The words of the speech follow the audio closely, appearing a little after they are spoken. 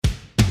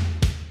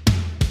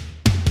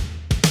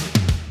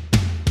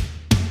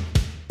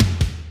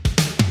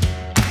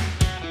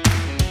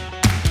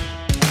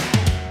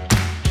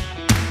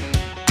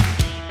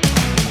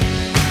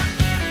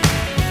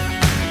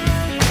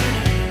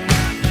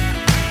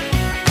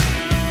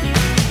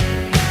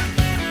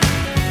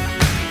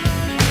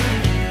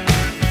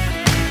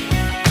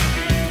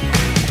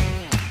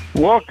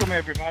Welcome,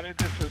 everybody.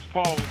 This is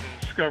Paul with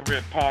the Discover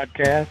It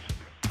podcast.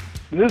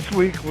 This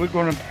week, we're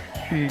going to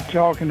be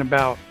talking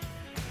about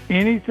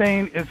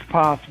anything is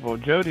possible.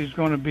 Jodi's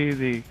going to be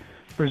the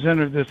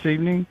presenter this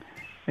evening,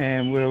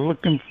 and we're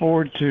looking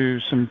forward to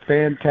some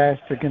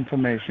fantastic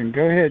information.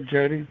 Go ahead,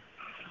 Jodi.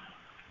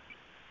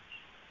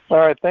 All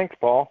right, thanks,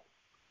 Paul.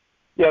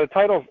 Yeah, the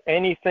title is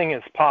Anything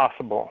is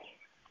Possible.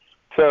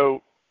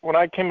 So when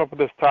I came up with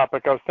this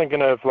topic, I was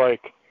thinking of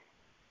like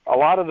a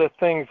lot of the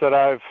things that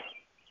I've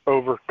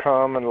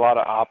overcome and a lot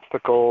of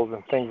obstacles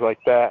and things like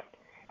that.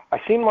 I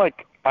seemed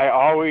like I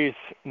always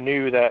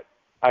knew that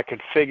I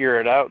could figure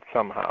it out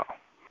somehow.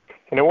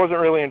 And it wasn't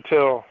really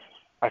until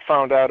I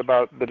found out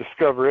about the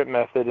Discover It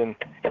method and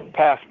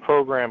past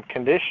program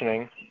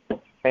conditioning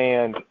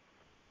and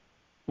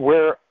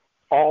where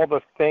all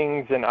the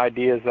things and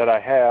ideas that I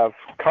have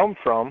come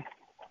from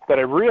that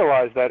I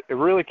realized that it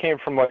really came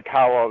from like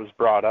how I was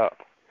brought up.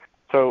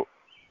 So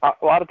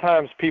a lot of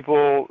times kids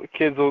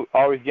will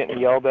always get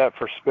yelled at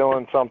for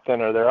spilling something,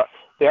 or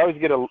they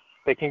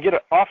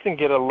often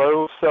get a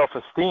low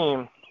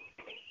self-esteem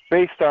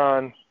based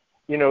on,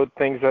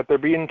 things that they're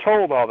being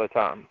told all the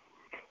time.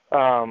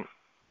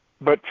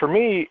 But for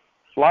me,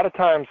 a lot of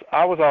times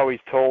I was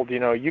always told,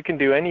 you can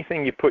do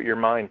anything you put your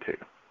mind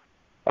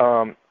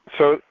to.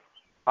 So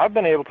I've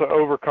been able to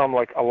overcome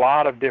like a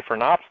lot of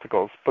different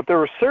obstacles, but there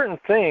were certain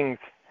things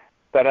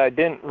that I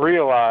didn't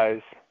realize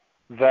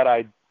that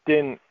I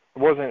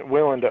wasn't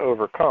willing to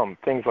overcome,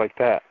 things like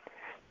that.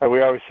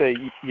 We always say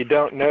you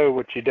don't know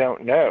what you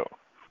don't know.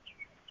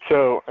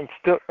 So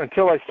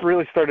until I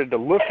really started to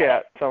look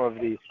at some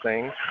of these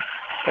things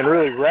and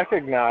really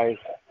recognize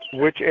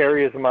which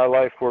areas of my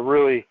life were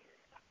really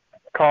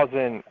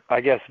causing, I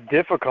guess,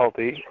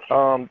 difficulty,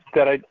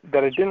 that I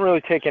didn't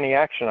really take any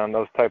action on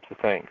those types of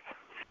things.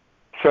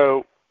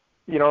 So,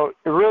 it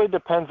really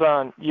depends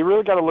on, you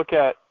really got to look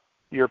at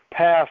your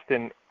past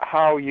and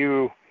how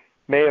you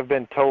may have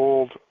been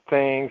told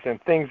things and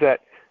things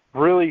that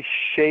really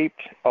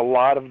shaped a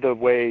lot of the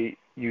way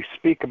you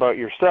speak about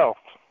yourself.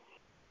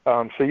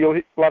 So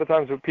a lot of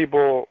times with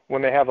people,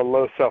 when they have a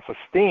low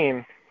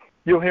self-esteem,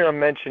 you'll hear them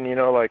mention,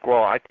 like,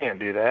 well, I can't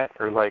do that,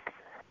 or like,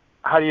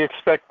 how do you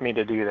expect me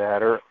to do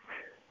that, or,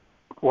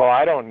 well,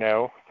 I don't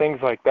know, things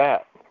like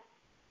that.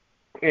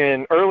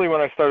 And early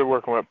when I started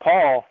working with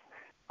Paul,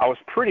 I was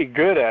pretty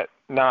good at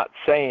not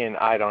saying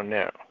I don't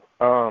know,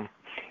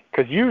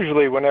 because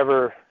usually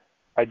whenever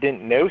I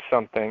didn't know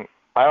something,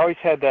 I always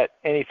had that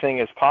anything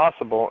is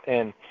possible,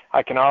 and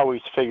I can always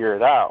figure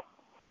it out.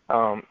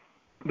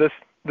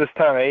 This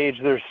time of age,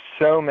 there's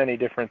so many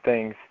different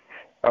things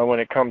when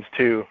it comes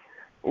to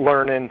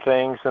learning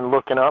things and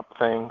looking up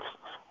things.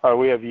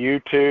 We have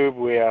YouTube,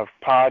 we have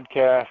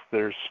podcasts,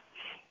 there's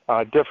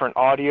different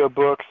audio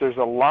books. There's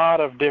a lot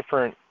of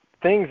different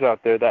things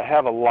out there that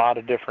have a lot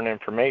of different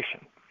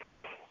information.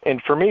 And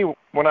for me,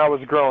 when I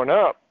was growing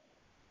up,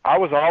 I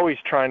was always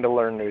trying to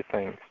learn new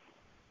things.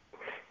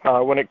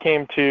 When it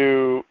came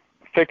to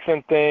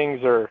fixing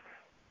things or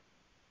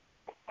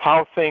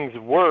how things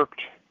worked,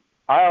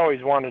 I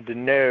always wanted to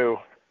know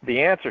the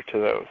answer to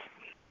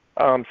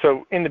those.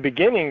 So in the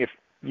beginning, if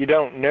you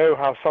don't know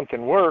how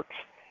something works,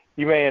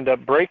 you may end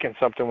up breaking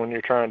something when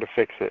you're trying to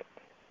fix it.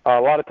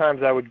 A lot of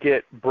times I would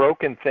get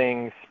broken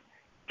things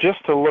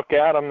just to look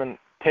at them and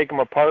take them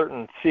apart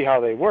and see how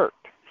they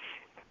worked.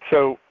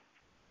 So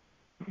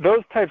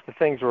those types of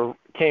things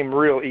came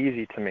real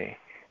easy to me.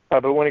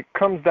 But when it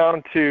comes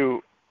down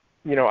to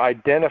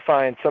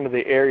identifying some of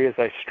the areas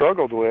I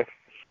struggled with,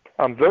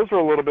 those were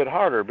a little bit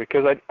harder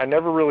because I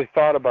never really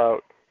thought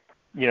about,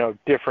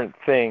 different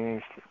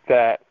things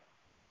that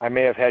I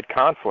may have had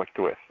conflict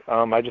with.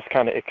 I just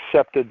kind of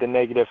accepted the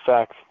negative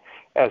facts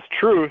as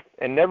truth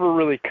and never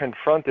really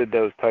confronted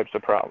those types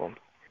of problems.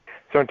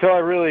 So until I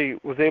really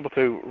was able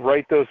to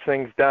write those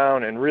things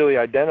down and really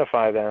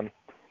identify them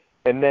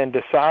and then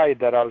decide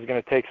that I was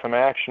going to take some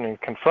action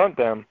and confront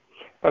them,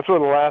 that's where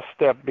the last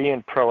step,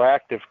 being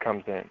proactive,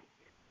 comes in.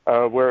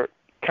 Where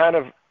kind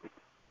of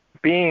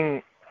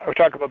we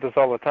talk about this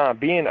all the time,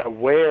 being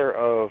aware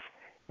of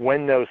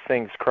when those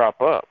things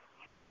crop up.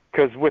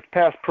 Because with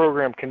past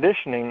program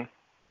conditioning,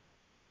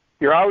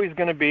 you're always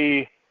going to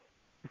be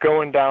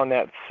going down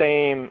that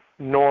same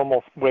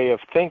normal way of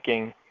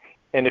thinking,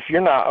 and if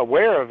you're not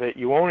aware of it,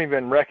 you won't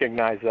even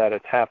recognize that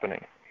it's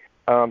happening.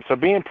 So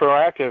being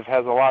proactive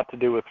has a lot to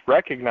do with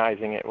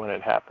recognizing it when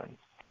it happens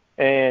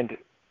and,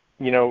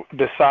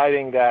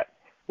 deciding that,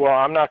 well,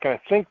 I'm not going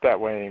to think that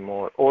way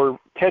anymore, or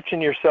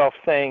catching yourself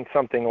saying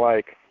something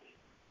like,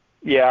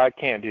 yeah, I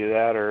can't do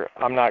that, or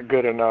I'm not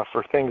good enough,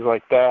 or things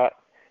like that.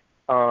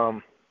 I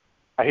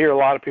hear a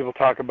lot of people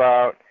talk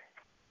about,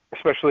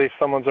 especially if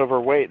someone's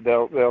overweight,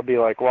 they'll be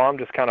like, well, I'm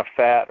just kind of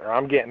fat, or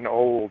I'm getting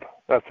old.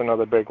 That's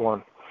another big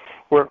one.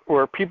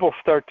 Where people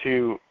start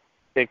to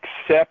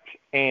accept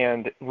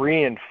and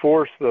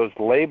reinforce those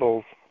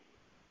labels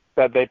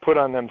that they put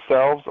on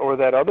themselves or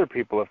that other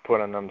people have put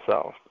on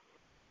themselves.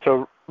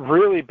 So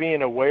really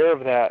being aware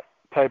of that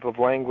type of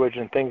language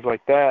and things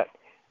like that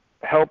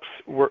helps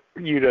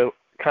you to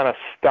kind of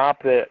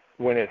stop it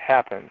when it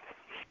happens.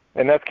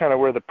 And that's kind of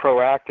where the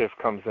proactive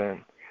comes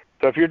in.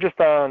 So if you're just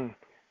on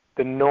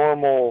the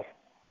normal,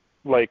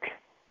 like,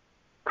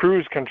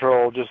 cruise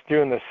control, just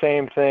doing the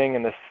same thing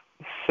and the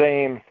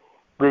same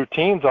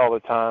routines all the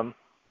time,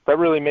 that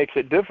really makes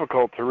it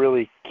difficult to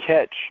really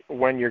catch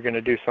when you're going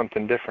to do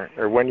something different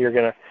or when you're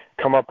going to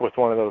come up with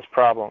one of those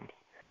problems.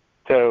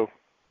 So,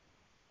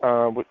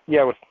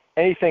 with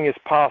anything is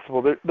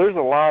possible. There's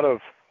a lot of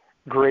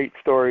great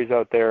stories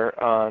out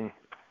there on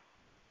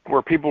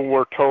where people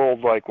were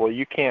told, like, well,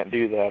 you can't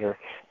do that, or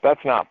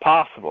that's not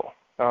possible.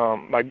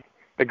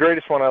 The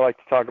greatest one I like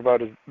to talk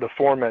about is the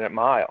 4-minute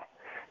mile.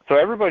 So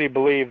everybody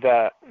believed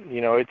that,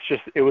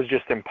 it was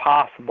just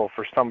impossible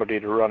for somebody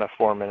to run a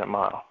 4-minute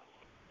mile.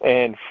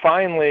 And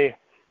finally,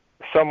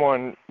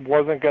 someone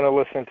wasn't going to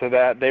listen to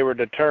that. They were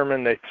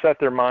determined. They set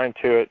their mind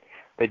to it.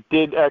 They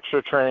did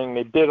extra training.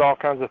 They did all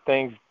kinds of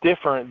things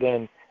different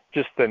than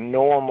just the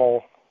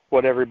normal,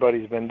 what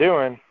everybody's been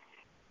doing.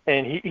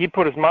 And he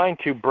put his mind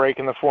to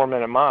breaking the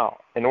 4-minute mile.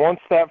 And once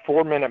that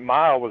 4-minute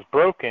mile was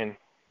broken,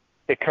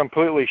 it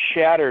completely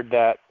shattered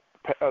that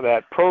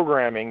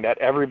programming that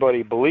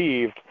everybody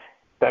believed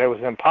that it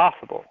was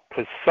impossible,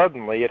 because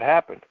suddenly it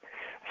happened.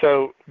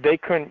 So they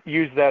couldn't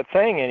use that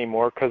saying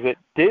anymore because it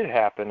did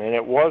happen and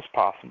it was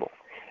possible.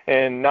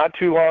 And not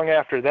too long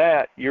after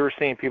that, you were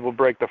seeing people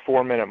break the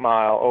 4-minute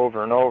mile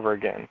over and over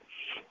again.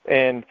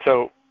 And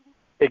so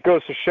it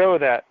goes to show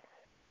that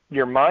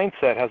your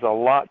mindset has a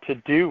lot to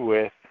do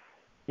with,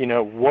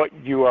 what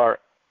you are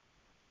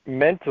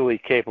mentally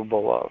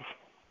capable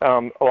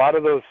of. A lot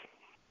of those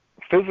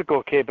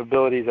physical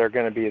capabilities are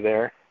going to be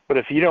there, but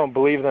if you don't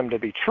believe them to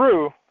be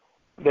true,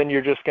 then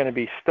you're just going to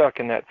be stuck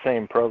in that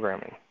same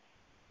programming.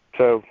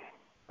 So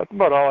that's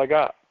about all I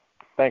got.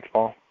 Thanks,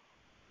 Paul.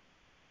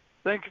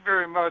 Thank you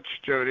very much,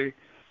 Jodi.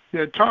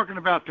 Yeah, talking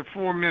about the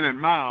 4-minute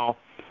mile,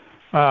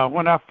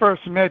 when I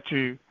first met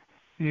you,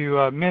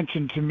 you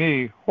mentioned to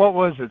me, what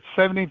was it,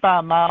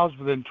 75 miles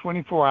within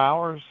 24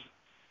 hours?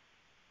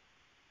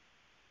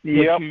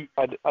 Yep,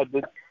 I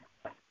did.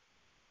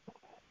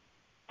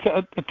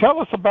 Tell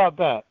us about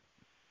that.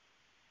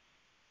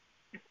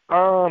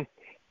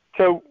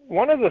 So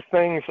one of the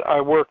things I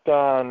worked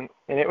on,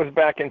 and it was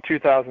back in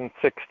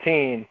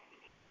 2016,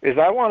 is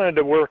I wanted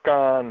to work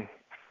on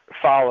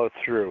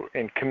follow-through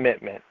and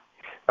commitment.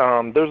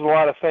 There's a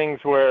lot of things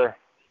where,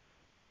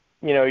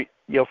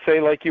 you'll say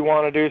like you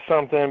want to do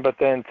something, but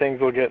then things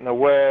will get in the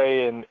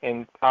way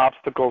and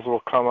obstacles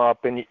will come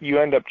up, and you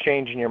end up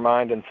changing your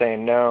mind and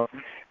saying, no,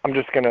 I'm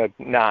just going to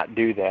not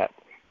do that.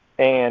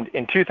 And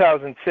in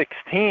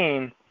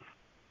 2016,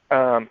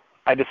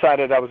 I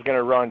decided I was going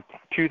to run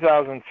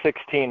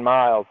 2016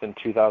 miles in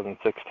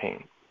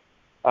 2016.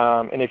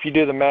 And if you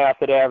do the math,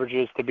 it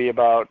averages to be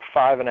about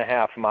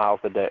 5.5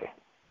 miles a day.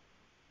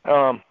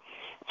 So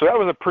that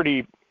was a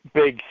pretty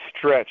big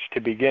stretch to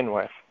begin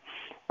with.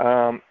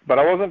 But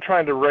I wasn't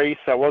trying to race.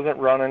 I wasn't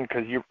running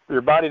because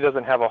your body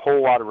doesn't have a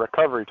whole lot of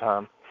recovery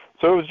time.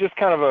 So it was just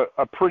kind of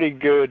a pretty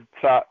good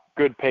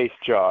pace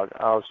jog.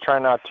 I was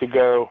trying not to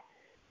go.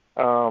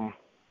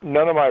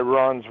 None of my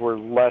runs were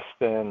less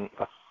than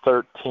a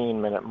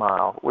 13-minute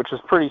mile, which is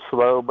pretty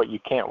slow, but you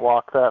can't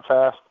walk that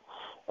fast.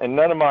 And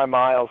none of my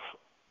miles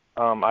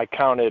I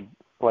counted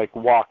like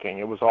walking.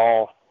 It was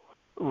all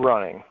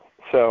running.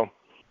 So,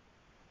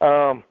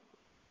 and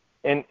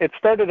it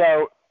started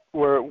out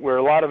where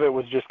a lot of it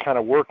was just kind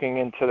of working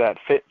into that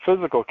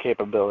physical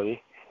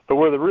capability, but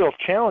where the real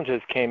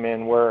challenges came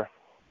in were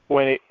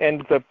when it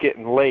ends up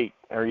getting late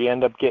or you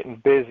end up getting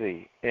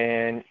busy.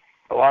 And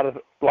a lot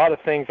of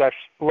things I've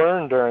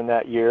learned during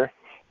that year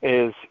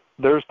is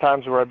there's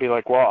times where I'd be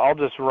like, well, I'll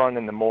just run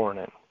in the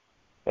morning.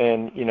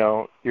 And,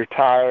 you're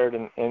tired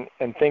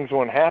and things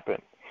won't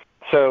happen.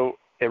 So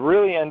it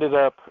really ended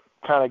up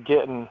kind of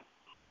getting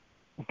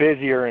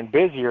busier and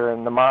busier,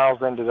 and the miles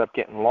ended up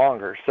getting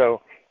longer.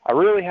 So I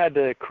really had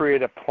to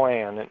create a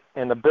plan,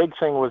 and the big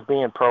thing was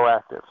being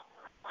proactive.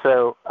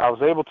 So I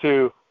was able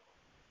to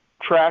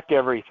track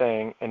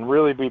everything and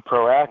really be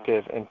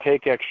proactive and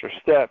take extra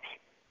steps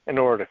in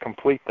order to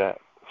complete that.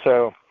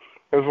 So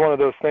it was one of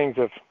those things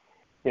of,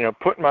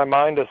 putting my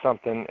mind to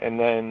something and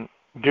then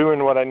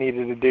doing what I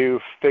needed to do,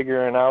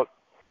 figuring out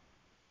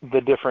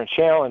the different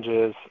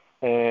challenges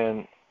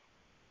and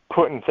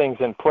putting things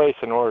in place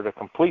in order to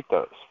complete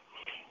those.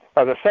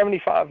 The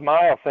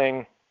 75-mile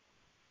thing,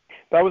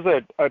 that was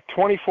a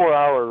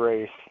 24-hour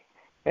race,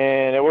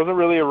 and it wasn't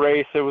really a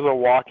race. It was a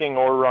walking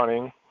or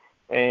running,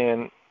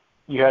 and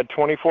you had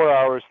 24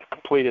 hours to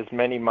complete as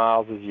many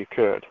miles as you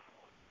could.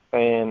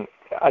 And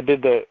I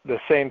did the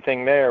same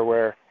thing there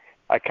where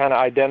I kind of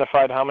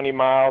identified how many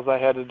miles I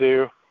had to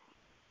do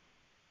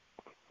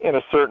in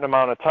a certain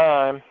amount of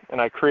time, and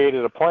I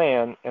created a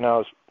plan, and I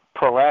was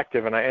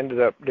proactive, and I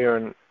ended up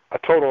doing a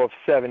total of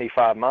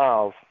 75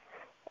 miles.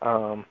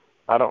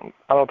 I don't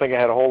think I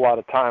had a whole lot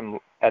of time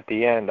at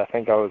the end. I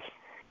think I was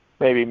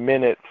maybe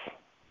minutes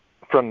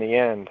from the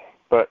end.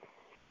 But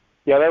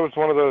yeah, that was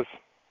one of those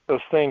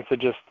things that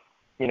just,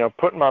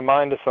 putting my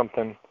mind to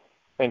something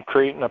and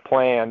creating a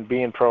plan,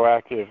 being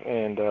proactive,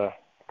 and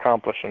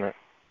accomplishing it.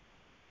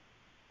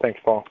 Thanks,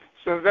 Paul.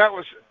 So that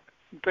was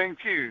Thank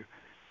you.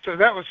 So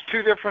that was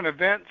two different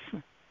events?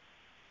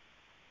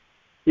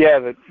 Yeah,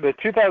 the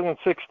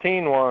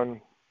 2016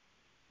 one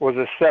was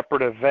a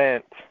separate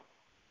event.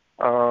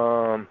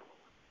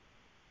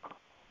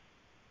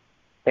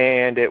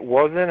 And it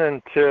wasn't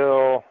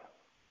until,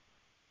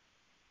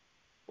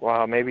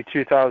 maybe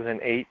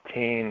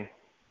 2018,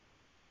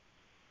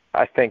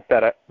 I think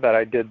that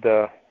I did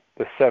the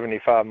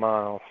 75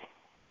 miles.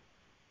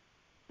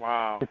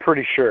 Wow. I'm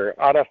pretty sure.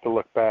 I'd have to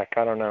look back.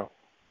 I don't know.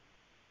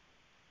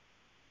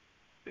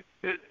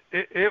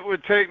 It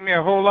would take me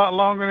a whole lot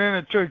longer than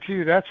it took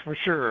you, that's for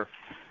sure.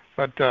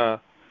 But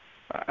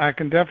I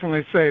can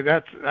definitely say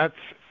that's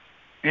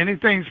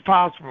anything's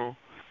possible.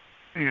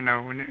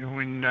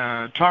 When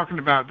talking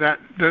about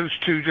those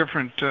two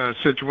different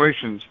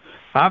situations,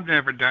 I've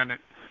never done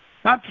it.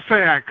 Not to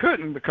say I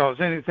couldn't,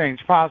 because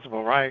anything's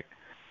possible, right?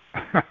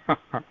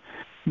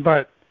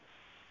 But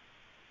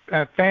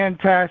a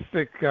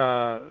fantastic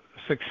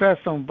success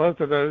on both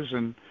of those,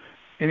 and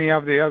any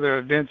of the other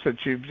events that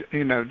you've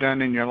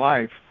done in your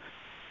life.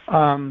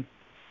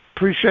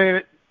 Appreciate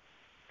it.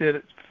 Did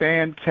a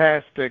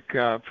fantastic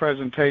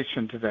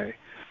presentation today.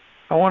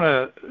 I want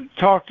to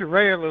talk to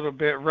Ray a little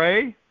bit.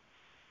 Ray?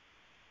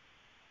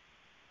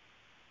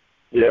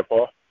 Yeah,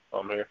 Paul,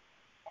 I'm here.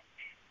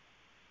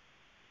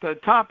 The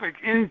topic,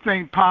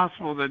 anything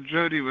possible, that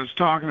Jodi was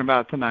talking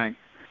about tonight.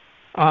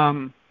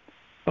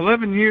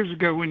 11 years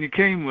ago when you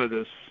came with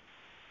us,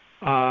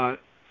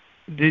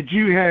 did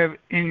you have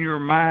in your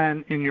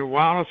mind, in your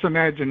wildest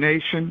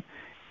imagination,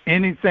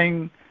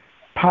 anything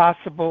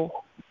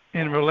possible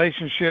in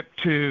relationship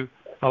to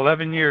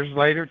 11 years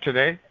later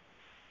today?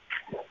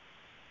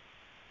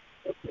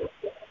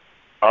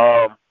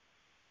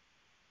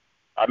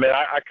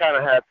 I kind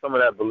of had some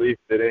of that belief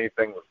that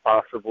anything was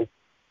possible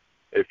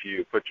if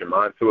you put your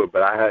mind to it,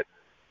 but I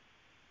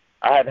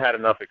hadn't had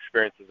enough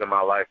experiences in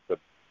my life to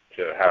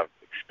have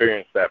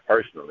experienced that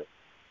personally.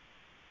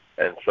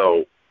 And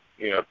so,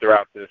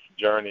 throughout this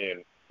journey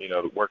and,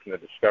 working the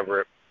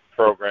Discover It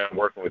program,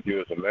 working with you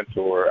as a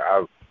mentor,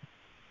 I've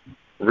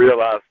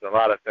realized a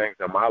lot of things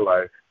in my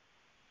life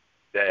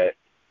that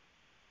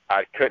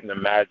I couldn't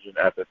imagine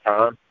at the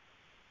time.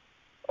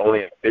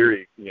 Only in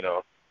theory,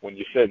 when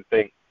you sit and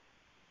think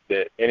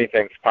that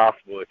anything's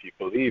possible, if you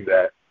believe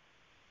that,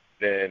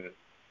 then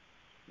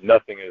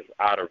nothing is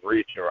out of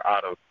reach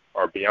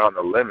or beyond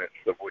the limits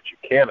of what you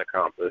can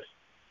accomplish.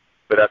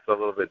 But that's a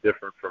little bit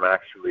different from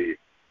actually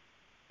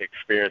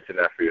experiencing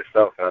that for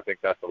yourself. And I think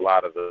that's a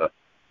lot of the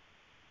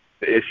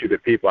issue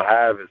that people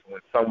have, is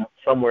when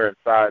somewhere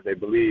inside they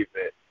believe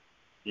that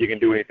you can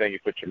do anything you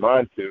put your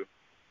mind to,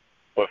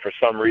 but for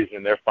some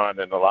reason they're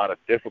finding a lot of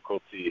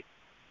difficulty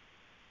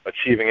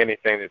achieving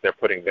anything that they're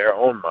putting their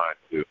own mind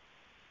to.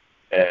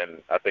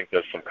 And I think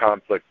there's some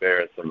conflict there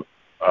and some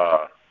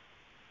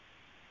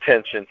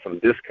tension, some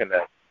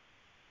disconnect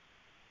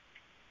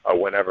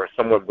whenever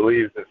someone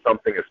believes that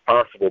something is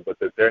possible but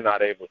that they're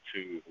not able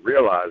to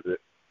realize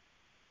it.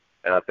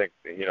 And I think,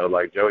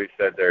 like Jodi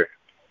said, there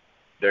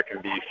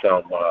can be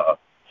some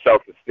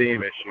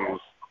self-esteem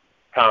issues,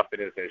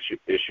 confidence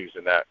issues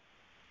in that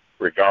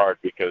regard,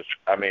 because,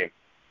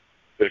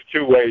 there's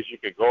two ways you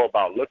could go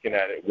about looking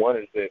at it. One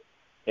is that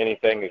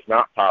anything is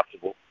not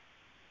possible,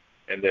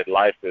 and that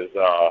life is,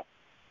 a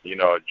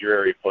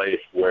dreary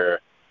place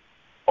where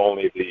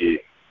only the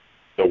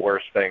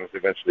worst things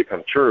eventually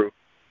come true.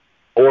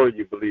 Or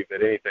you believe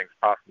that anything's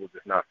possible,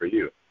 just not for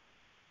you.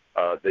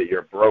 That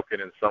you're broken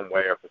in some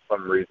way, or for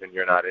some reason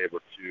you're not able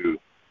to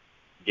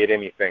get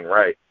anything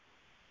right.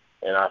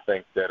 And I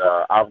think that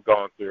I've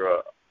gone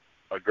through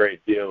a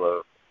great deal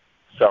of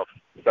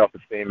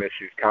self-esteem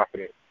issues,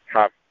 confidence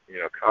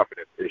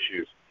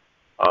issues.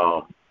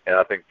 And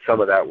I think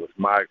some of that was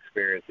my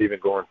experience, even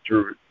going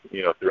through,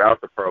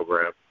 throughout the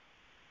program.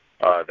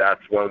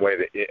 That's one way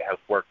that it has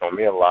worked on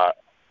me a lot,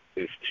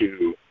 is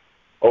to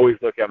always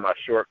look at my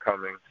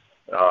shortcomings.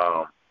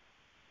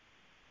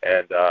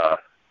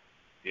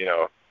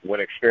 When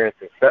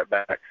experiencing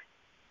setbacks,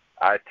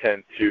 I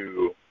tend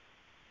to,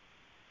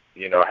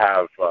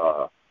 have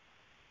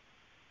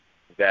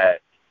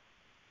that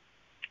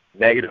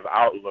negative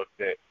outlook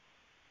that,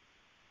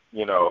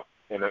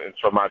 and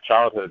from my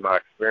childhood, my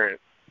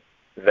experience,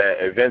 that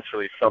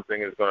eventually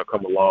something is going to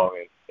come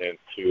along and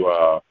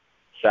to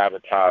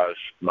sabotage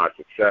my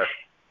success,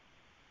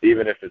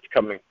 even if it's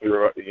coming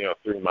through,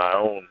 through my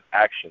own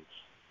actions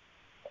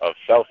of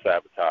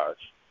self-sabotage.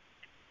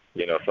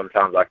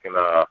 Sometimes I can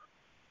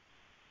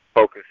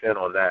focus in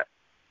on that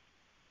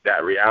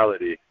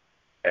reality,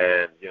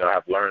 and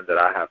I've learned that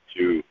I have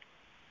to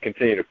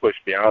continue to push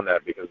beyond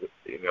that, because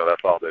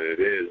that's all that it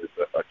is. It's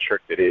a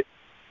trick that it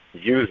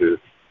uses.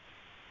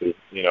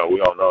 We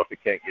all know if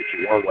it can't get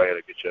you one way,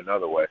 it'll get you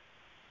another way.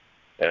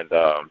 And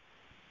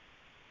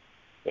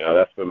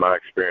that's been my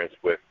experience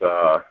with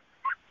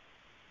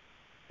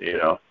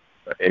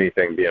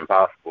anything being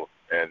possible.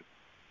 And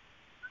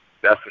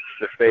that's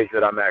the stage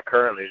that I'm at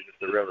currently, is just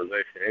the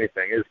realization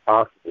anything is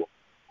possible.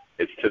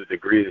 It's to the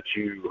degree that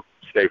you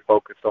stay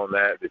focused on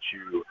that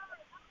you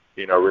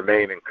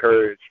remain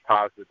encouraged,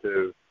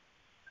 positive,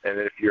 And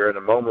if you're in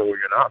a moment where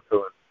you're not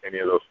feeling any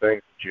of those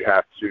things, you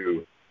have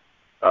to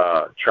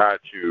try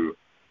to,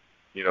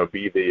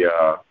 be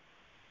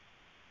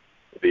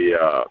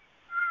the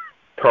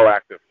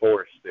proactive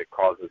force that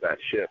causes that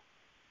shift.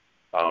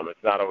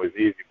 It's not always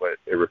easy, but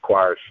it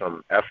requires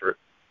some effort.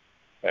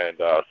 And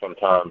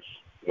sometimes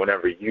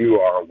whenever you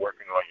are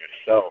working on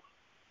yourself,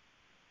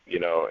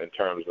 in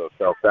terms of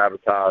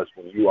self-sabotage,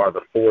 when you are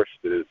the force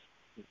that is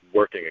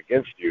working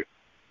against you,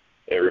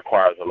 it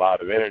requires a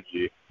lot of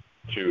energy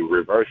to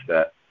reverse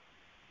that.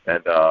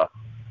 And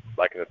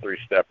like in a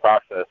 3-step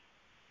process,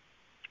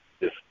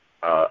 just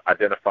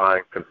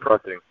identifying,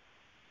 confronting,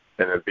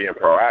 and then being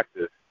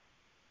proactive,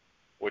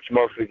 which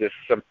mostly just,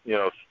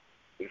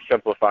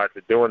 simplifies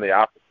to doing the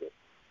opposite.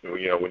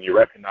 When you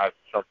recognize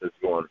something's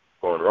going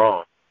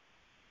wrong,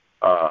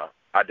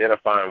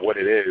 identifying what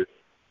it is,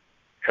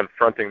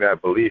 confronting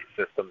that belief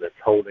system that's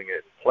holding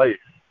it in place,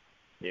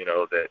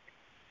 that,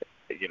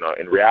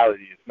 in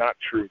reality, it's not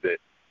true that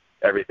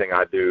everything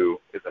I do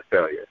is a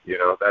failure.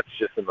 That's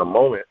just in the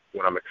moment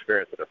when I'm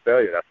experiencing a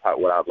failure. That's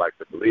what I'd like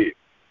to believe.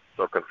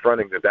 So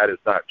confronting that is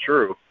not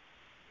true,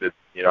 that,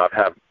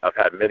 I've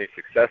had many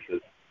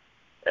successes,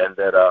 and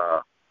that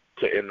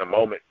to, in the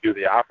moment, do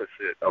the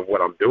opposite of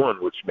what I'm doing,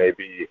 which may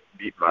be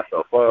beating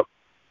myself up,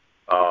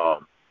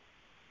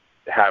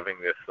 having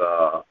this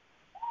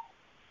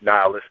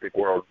nihilistic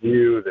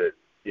worldview that,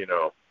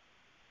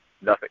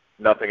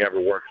 nothing ever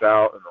works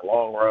out in the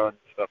long run,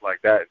 stuff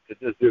like that, to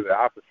just do the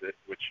opposite,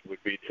 which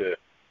would be to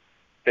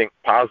think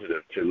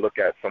positive, to look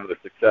at some of the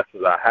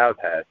successes I have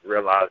had,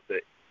 realize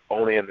that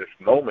only in this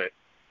moment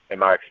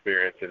am I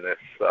experiencing this,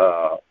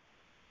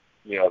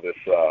 this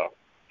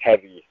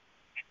heavy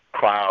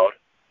cloud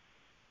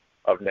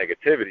of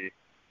negativity,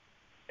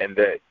 and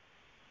that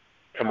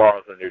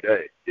tomorrow's a new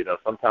day.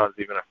 Sometimes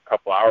even a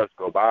couple hours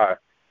go by,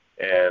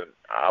 and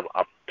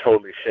I'm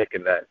totally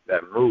shaking that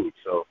mood.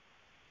 So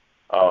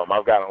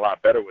I've gotten a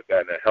lot better with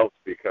that, and it helps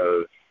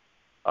because,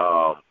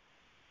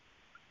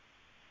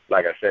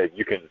 like I said,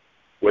 you can,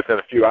 within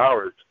a few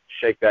hours,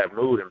 shake that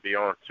mood and be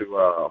on to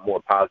a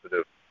more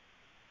positive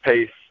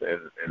pace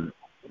and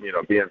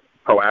being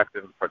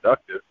proactive and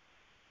productive.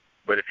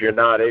 But if you're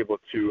not able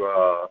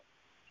to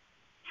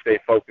stay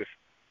focused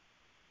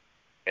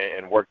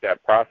and work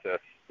that process,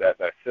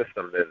 that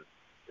system, then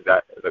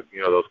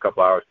those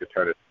couple hours could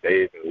turn into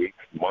days and weeks,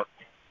 months,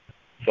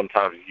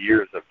 sometimes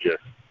years of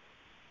just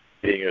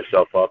beating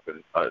yourself up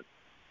and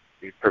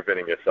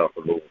preventing yourself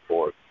from moving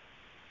forward.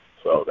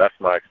 So that's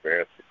my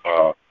experience.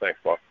 Thanks,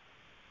 Paul.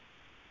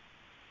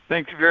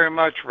 Thank you very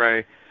much,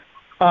 Ray.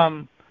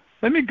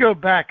 Let me go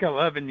back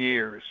 11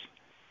 years.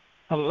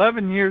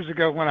 11 years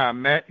ago when I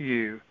met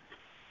you,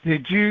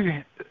 did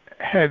you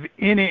have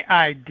any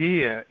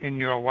idea in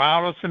your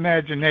wildest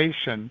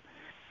imagination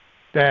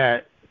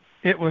that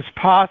it was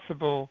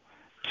possible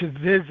to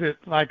visit,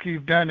 like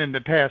you've done in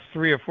the past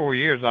 3 or 4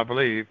 years, I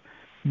believe,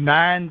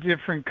 9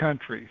 different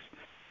countries?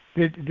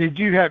 Did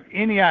you have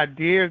any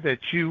idea that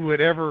you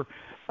would ever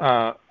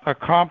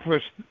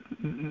accomplish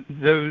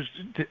those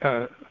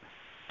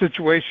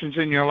situations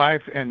in your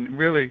life and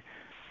really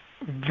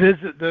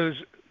visit those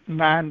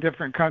 9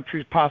 different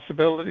countries'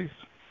 possibilities?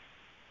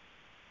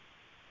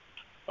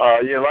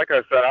 Like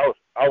I said,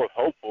 I was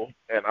hopeful,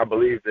 and I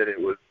believed that it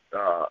was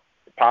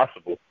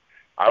possible.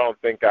 I don't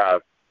think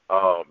I've,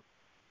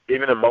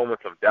 even in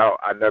moments of doubt,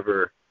 I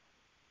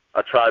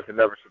tried to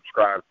never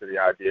subscribe to the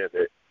idea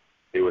that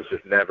it was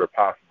just never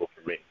possible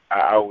for me.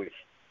 I always,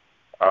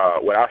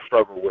 what I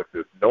struggled with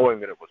is knowing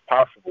that it was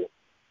possible,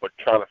 but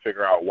trying to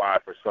figure out why,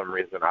 for some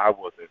reason, I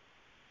wasn't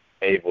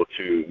able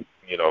to,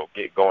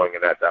 get going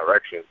in that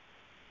direction.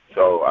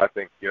 So I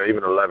think,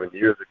 even 11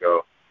 years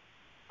ago,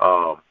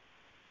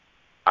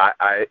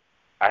 I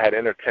had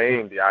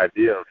entertained the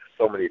idea of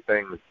so many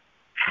things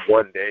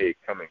one day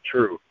coming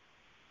true,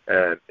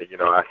 and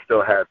I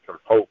still had some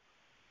hope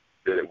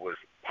that it was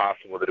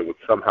possible, that it would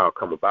somehow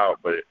come about.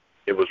 But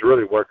it was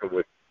really working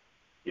with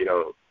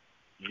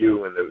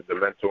you and the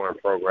mentoring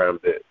program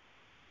that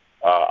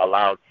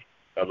allowed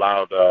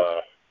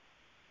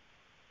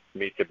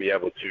me to be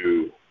able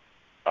to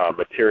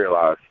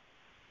materialize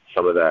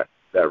some of that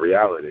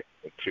reality,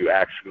 and to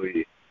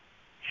actually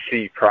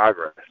see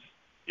progress,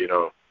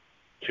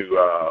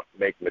 to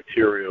make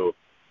material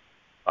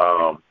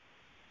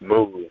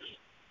moves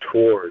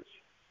towards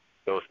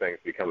those things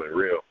becoming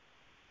real.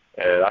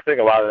 And I think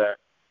a lot of that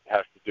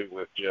has to do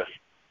with just,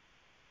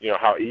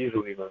 how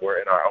easily, when we're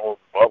in our own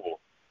bubble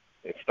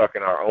and stuck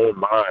in our own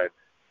mind,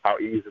 how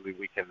easily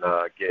we can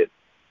get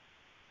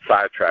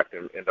sidetracked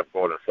and end up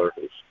going in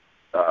circles.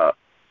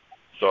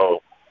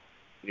 So,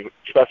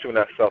 especially when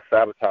that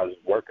self-sabotage is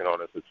working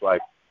on us, it's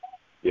like,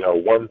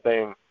 one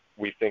thing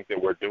we think that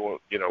we're doing,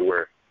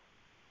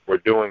 we're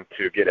doing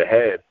to get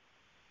ahead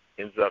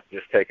ends up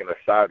just taking us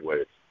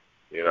sideways,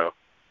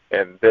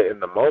 And in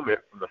the moment,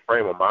 from the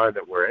frame of mind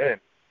that we're in,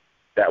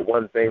 that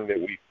one thing that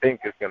we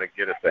think is going to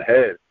get us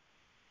ahead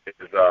is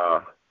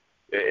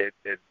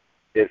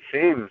it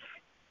seems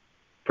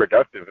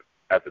productive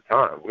at the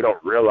time. We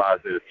don't realize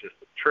that it's just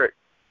a trick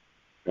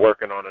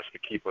working on us to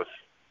keep us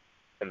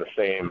in the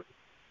same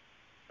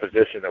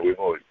position that we've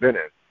always been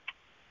in.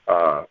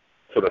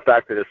 So the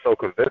fact that it's so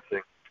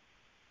convincing,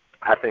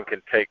 I think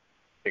can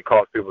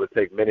cause people to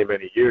take many,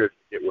 many years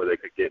to get where they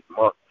could get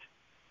months.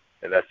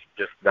 And that's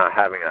just not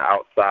having an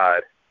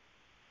outside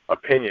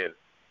opinion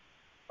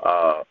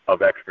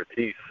of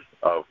expertise,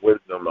 of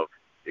wisdom, of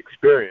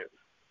experience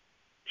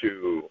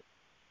to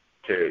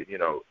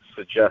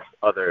suggest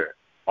other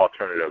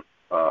alternative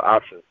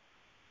options.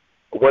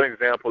 One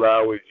example that I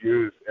always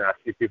use, and I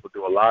see people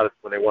do a lot, is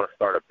when they want to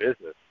start a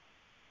business.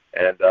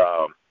 And,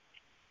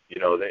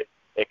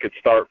 it could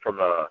start from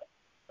a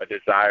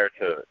desire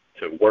to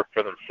work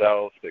for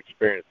themselves, to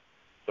experience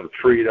some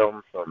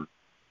freedom, some,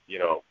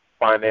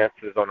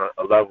 finances on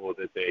a level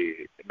that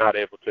they're not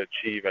able to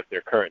achieve at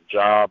their current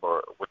job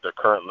or with their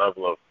current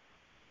level of,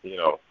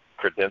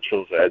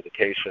 credentials or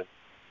education.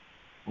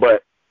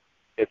 But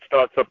it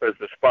starts up as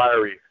this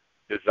fiery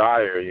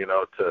desire,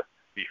 to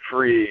be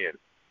free and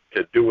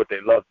to do what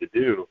they love to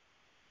do.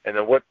 And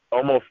then what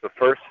almost the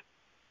first,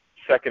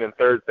 second, and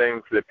third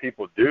things that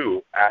people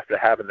do after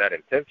having that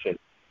intention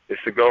is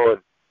to go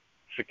and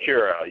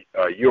secure a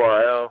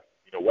URL,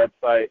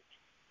 website,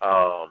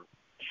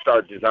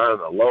 start designing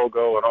a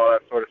logo and all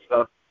that sort of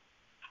stuff.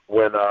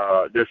 When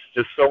there's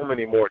just so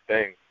many more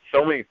things,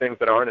 so many things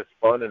that aren't as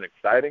fun and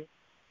exciting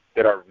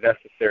that are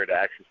necessary to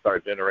actually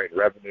start generating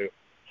revenue,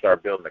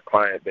 start building a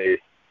client base,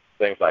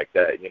 things like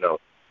that.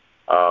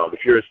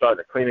 If you're starting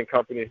a cleaning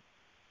company,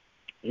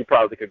 you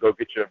probably could go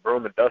get you a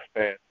broom and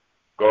dustpan,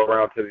 go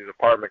around to these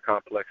apartment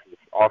complexes,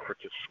 offer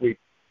to sweep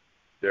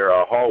their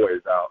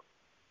hallways out,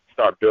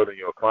 start building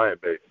your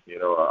client base,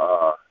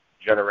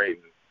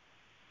 generating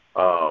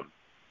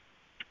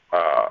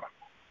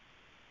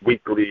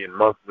weekly and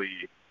monthly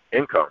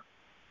income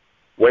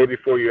way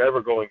before you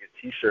ever go and get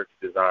T-shirts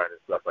designed and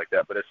stuff like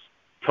that. But it's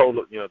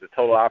the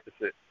total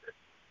opposite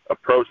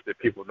approach that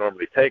people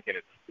normally take, and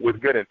it's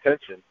with good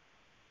intention.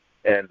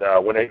 And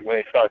when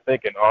they start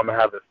thinking, I'm gonna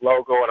have this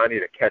logo and I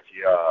need a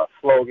catchy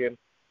slogan,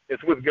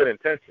 it's with good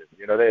intention.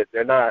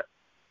 They're not.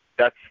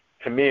 That's,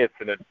 to me, it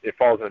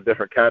falls in a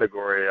different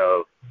category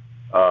of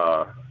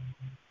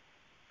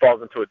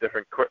falls into a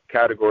different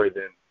category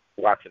than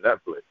watching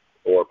Netflix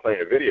or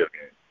playing a video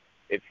game.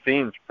 It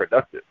seems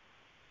productive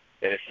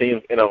and it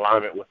seems in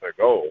alignment with their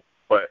goal,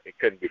 but it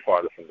couldn't be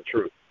farther from the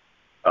truth.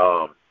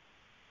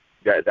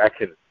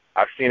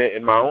 I've seen it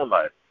in my own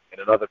life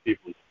and in other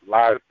people's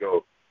lives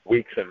go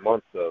weeks and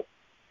months of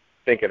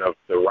thinking of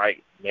the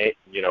right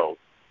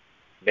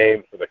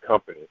name for the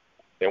company.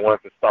 They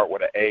want it to start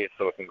with an A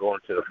so it can go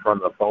into the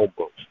front of the phone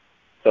books,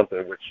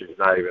 something which is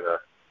not even a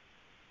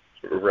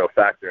real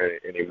factor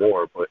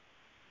anymore. But,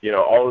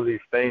 all of these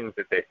things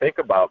that they think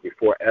about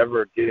before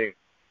ever getting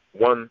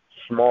one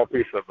small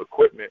piece of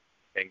equipment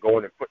and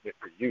going and putting it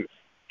for use,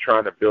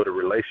 trying to build a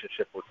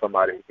relationship with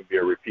somebody who can be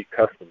a repeat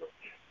customer,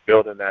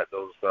 building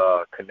those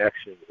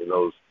connections and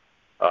those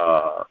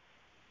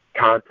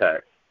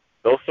contacts.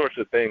 Those sorts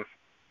of things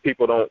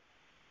people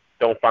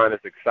don't find as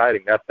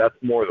exciting. That's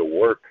more the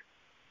work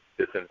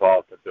that's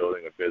involved in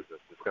building a business.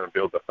 It's going to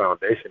build the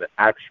foundation to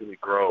actually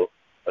grow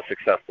a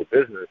successful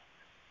business.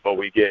 But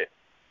we get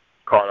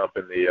caught up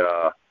in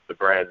the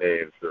brand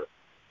names,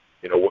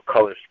 what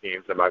color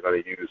schemes am I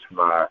going to use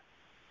for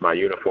my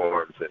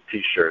uniforms and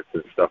T-shirts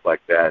and stuff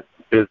like that,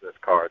 business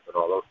cards and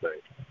all those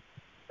things.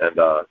 And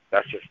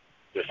that's just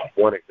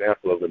one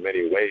example of the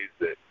many ways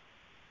that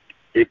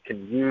it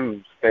can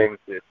use things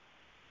that.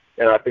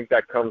 And I think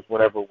that comes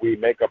whenever we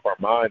make up our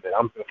mind that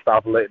I'm going to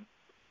stop letting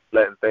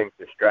things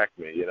distract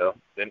me,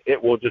 then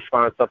it will just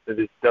find something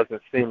that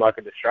doesn't seem like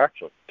a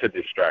distraction to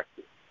distract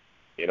you,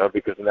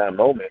 because in that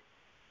moment,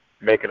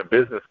 making a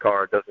business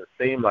card doesn't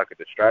seem like a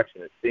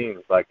distraction. It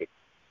seems like it's,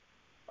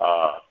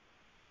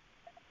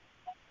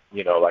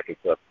 like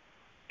it's a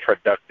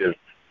productive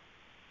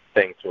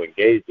thing to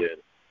engage in,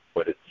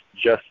 but it's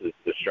just as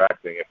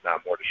distracting, if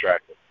not more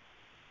distracting.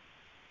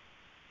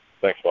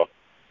 Thanks, Paul.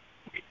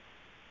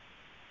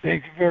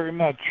 Thank you very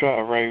much,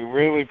 Ray.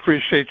 Really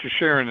appreciate you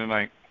sharing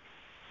tonight.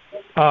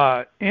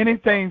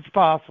 Anything's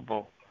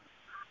possible.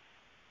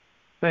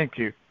 Thank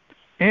you.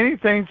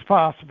 Anything's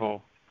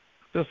possible.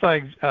 Just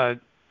like the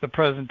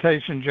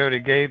presentation Jodi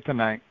gave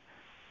tonight.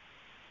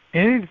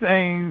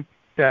 Anything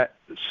that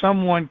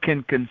someone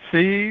can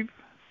conceive,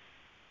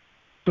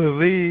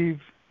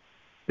 believe,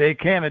 they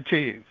can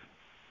achieve.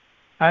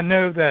 I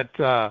know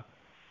that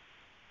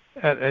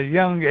at a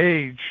young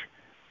age,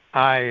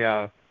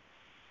 I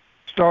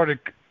started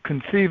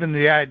conceiving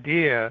the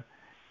idea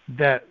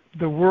that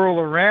the world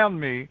around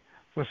me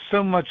was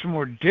so much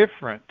more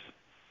different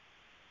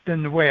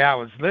than the way I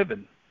was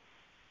living.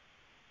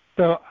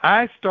 So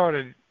I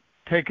started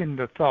taking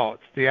the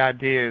thoughts, the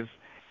ideas,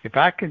 if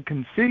I can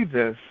conceive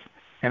this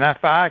and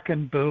if I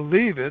can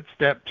believe it,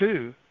 step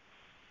 2,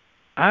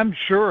 I'm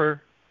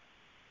sure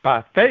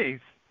by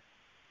faith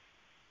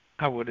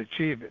I would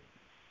achieve it.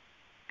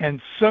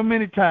 And so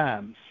many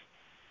times,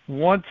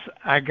 once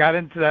I got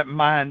into that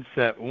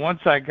mindset,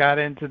 once I got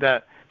into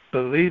that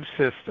belief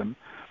system,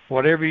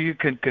 whatever you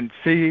can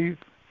conceive,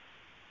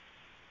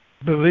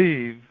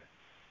 believe,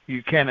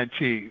 you can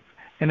achieve.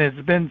 and it's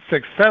been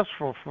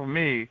successful for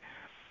me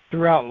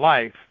throughout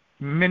life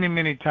many,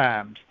 many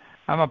times.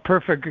 I'm a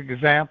perfect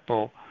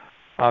example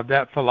of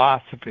that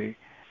philosophy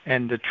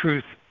and the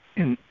truth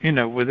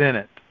within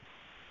it.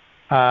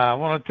 I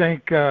want to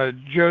thank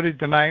Jodi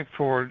tonight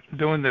for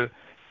doing the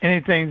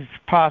Anything's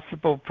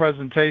Possible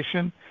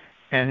presentation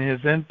and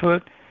his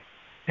input,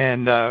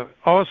 and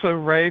also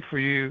Ray for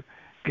you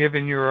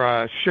giving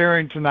your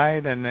sharing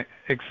tonight and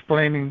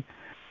explaining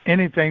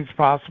anything's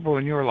possible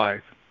in your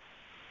life.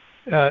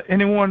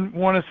 Anyone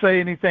want to say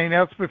anything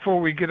else before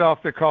we get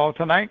off the call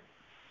tonight?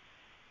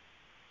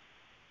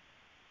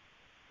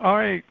 All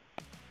right.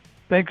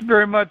 Thanks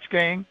very much,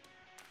 gang.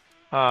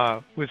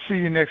 We'll see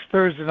you next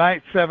Thursday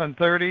night,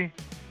 7:30.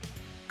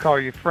 Call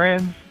your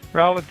friends,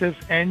 relatives,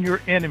 and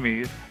your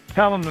enemies.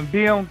 Tell them to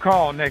be on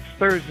call next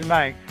Thursday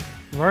night.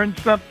 Learn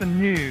something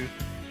new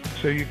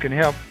so you can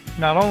help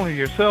not only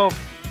yourself,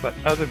 but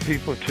other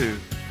people too.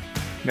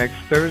 Next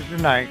Thursday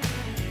night,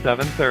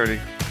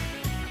 7:30.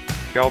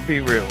 Y'all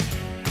be real.